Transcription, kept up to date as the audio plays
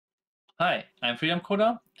Hi, I'm Freedom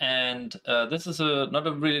Coder, and this is not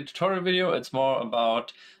a really tutorial video. It's more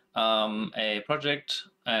about a project,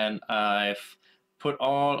 and I've put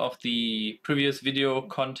all of the previous video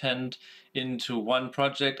content into one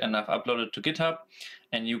project, and I've uploaded to GitHub.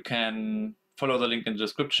 And you can follow the link in the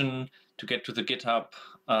description to get to the GitHub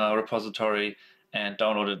repository and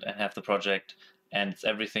download it and have the project. And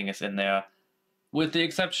everything is in there, with the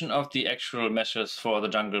exception of the actual meshes for the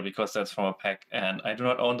jungle, because that's from a pack and I do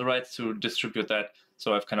not own the rights to distribute that.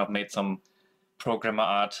 So I've kind of made some programmer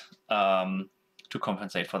art to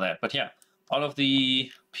compensate for that. But yeah, all of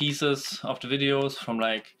the pieces of the videos, from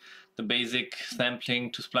like the basic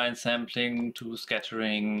sampling to spline sampling to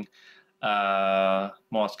scattering,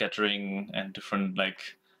 more scattering and different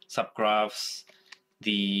like subgraphs,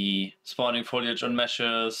 the spawning foliage on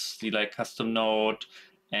meshes, the like custom node,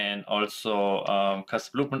 and also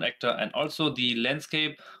custom blueprint actor, and also the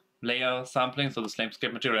landscape layer sampling. So this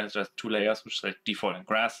landscape material has just two layers, which is like default and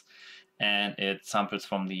grass, and it samples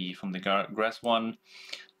from the grass one,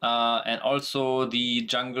 and also the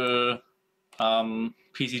jungle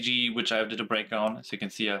PCG, which I did a breakdown. As you can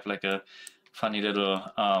see, I have like a funny little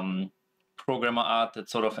programmer art that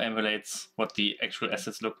sort of emulates what the actual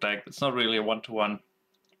assets look like. It's not really a one-to-one.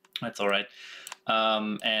 That's all right.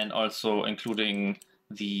 And also including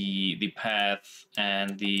the path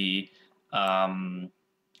and the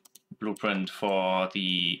blueprint for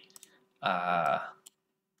the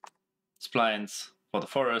splines for the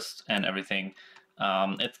forest and everything.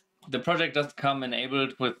 The project does come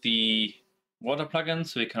enabled with the water plugin,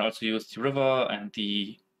 so you can also use the river and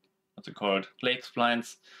the, what's it called, lake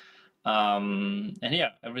splines. And yeah,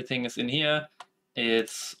 everything is in here.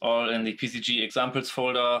 It's all in the PCG examples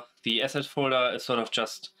folder. The assets folder is sort of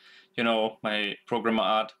just, you know, my programmer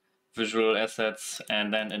art, visual assets,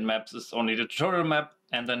 and then in maps is only the tutorial map,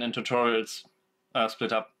 and then in tutorials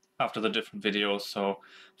split up after the different videos. So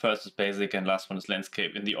first is basic and last one is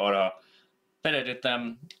landscape in the order that I did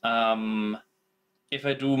them. If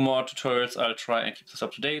I do more tutorials, I'll try and keep this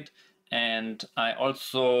up to date. And I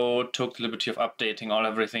also took the liberty of updating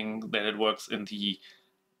everything that it works in the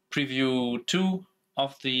preview 2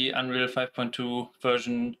 of the Unreal 5.2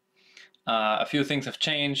 version. A few things have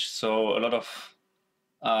changed, so a lot of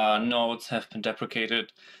nodes have been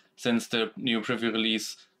deprecated since the new preview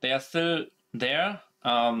release. They are still there,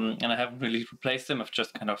 and I haven't really replaced them. I've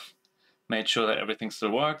just kind of made sure that everything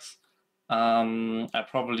still works. I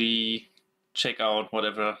probably check out what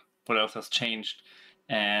else has changed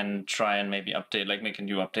and try and maybe update, like make a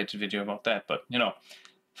new updated video about that. But you know,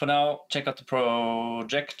 for now, check out the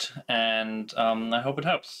project, and I hope it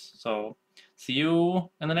helps. So see you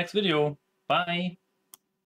in the next video. Bye.